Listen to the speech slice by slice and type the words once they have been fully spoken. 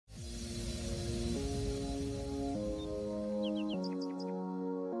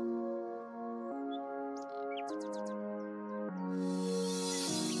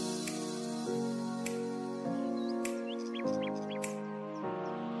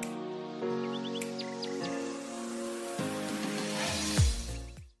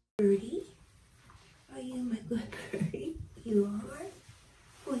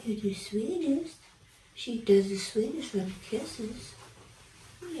the sweetest. She does the sweetest little kisses.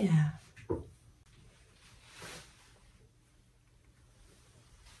 Yeah.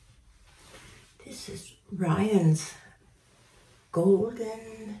 This is Ryan's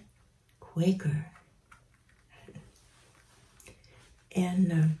golden Quaker.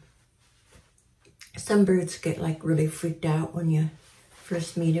 And some birds get like really freaked out when you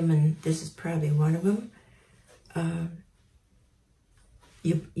first meet them, and this is probably one of them.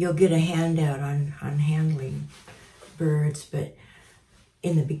 You'll get a handout on handling birds, but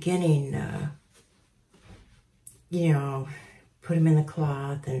in the beginning, you know, put them in the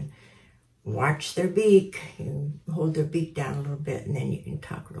cloth and watch their beak. You hold their beak down a little bit, and then you can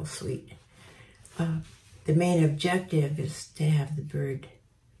talk real sweet. The main objective is to have the bird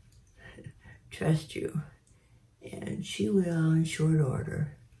trust you, and she will in short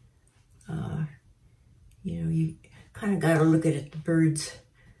order. You know, you kind of got to look at it the bird's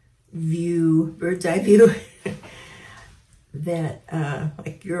eye view, that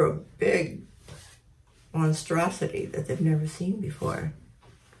like you're a big monstrosity that they've never seen before.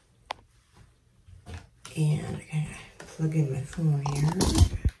 And I gotta plug in my phone here.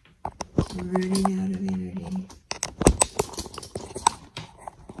 I'm running out of energy.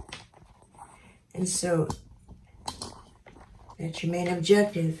 And so that's your main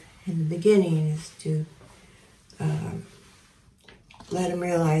objective in the beginning, is to let them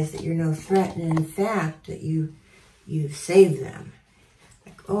realize that you're no threat, and in fact that you saved them.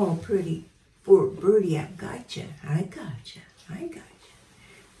 Like, oh, pretty poor birdie, I gotcha.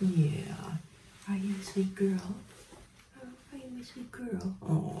 Yeah. Are you a sweet girl? Are you a sweet girl?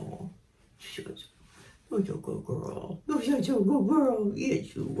 Oh, shush. You're a good girl. You're such a good girl.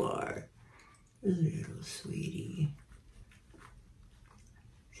 Yes, you are. Little sweetie.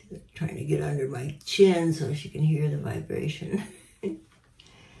 She's trying to get under my chin so she can hear the vibration.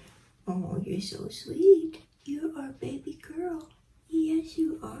 Oh, you're so sweet. You are a baby girl. Yes,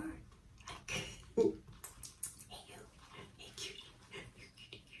 you are. Hey, you. Hey, cutie.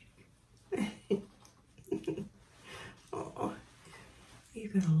 Oh,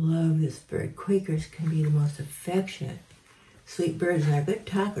 you're going to love this bird. Quakers can be the most affectionate, sweet birds, and they're good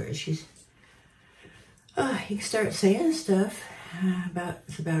talkers. You can start saying stuff.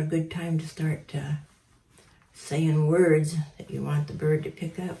 It's about a good time to start saying words that you want the bird to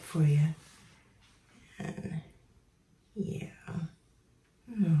pick up for you. And yeah.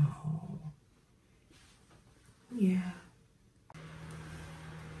 No. Yeah.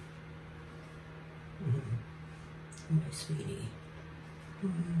 My sweetie. Oh,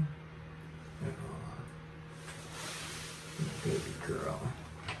 my baby girl.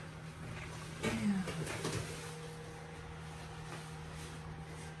 Yeah.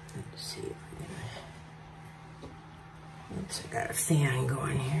 Let's see. Oops, I got a fan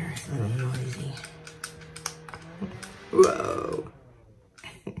going here. It's a little noisy. Whoa.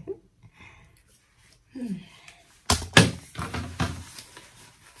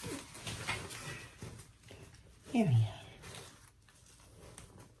 Here we are.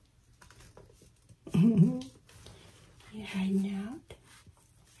 You hiding out?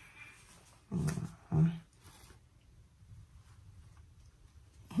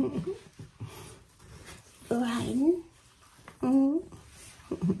 You hiding?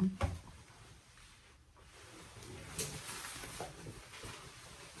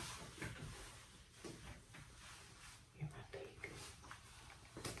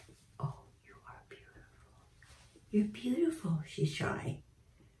 You're beautiful. She's shy.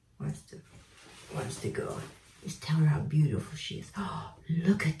 Wants to go. Just tell her how beautiful she is. Oh,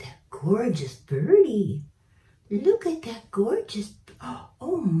 look at that gorgeous birdie. Look at that gorgeous.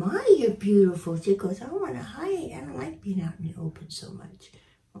 Oh my, you're beautiful. She goes, I want to hide. I don't like being out in the open so much.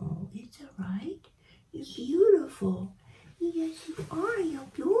 Oh, it's all right. You're beautiful. Yes, you are. You're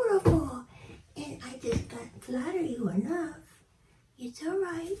beautiful. And I just can't flatter you enough. It's all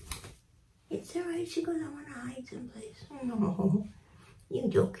right. It's all right. She goes, I want to hide someplace. No,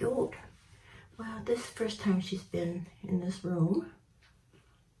 you're so cute. Well, this is the first time she's been in this room.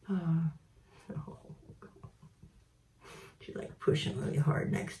 She's like pushing really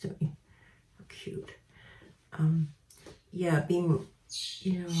hard next to me. How cute. Yeah, being,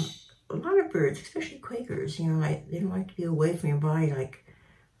 you know, a lot of birds, especially Quakers, you know, like they don't like to be away from your body. Like,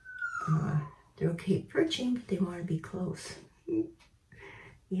 they're okay perching, but they want to be close.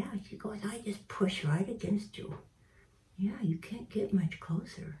 Yeah, she goes, I just push right against you. Yeah, you can't get much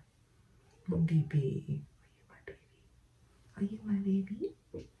closer. Baby, are you my baby?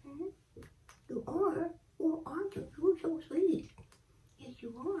 Mm-hmm. You are? Well, aren't you? You're so sweet. Yes,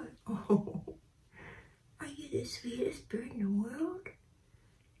 you are. Oh, are you the sweetest bird in the world?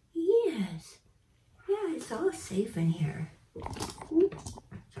 safe in here. Ooh,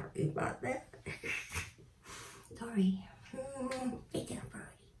 sorry about that. Sorry. Hey there,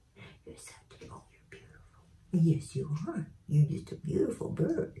 birdie. You're such a, oh, you're beautiful. Yes, you are. You're just a beautiful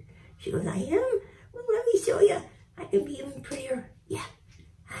bird. She goes, I am? Well, let me show you. I can be even prettier. Yeah.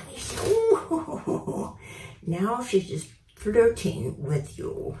 Let me show you. Now she's just flirting with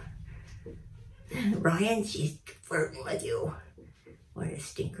you. Ryan, she's flirting with you. What a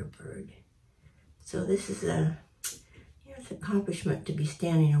stinker bird. So this is a, it's an accomplishment to be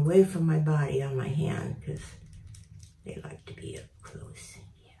standing away from my body on my hand because they like to be up close.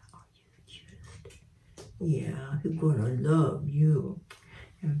 Yeah, oh, you just, yeah, he's gonna love you.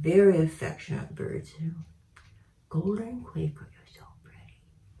 And very affectionate birds too. Golden Quaker, you're so pretty.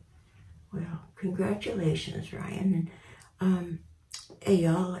 Well, congratulations, Ryan. And hey,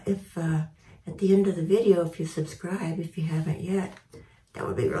 y'all, if at the end of the video, if you subscribe, if you haven't yet, that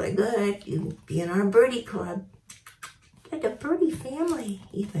would be really good. You can be in our birdie club. Like a birdie family,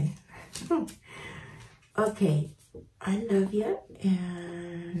 even. Okay, I love you,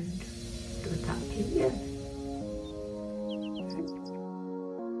 and we'll talk to you again.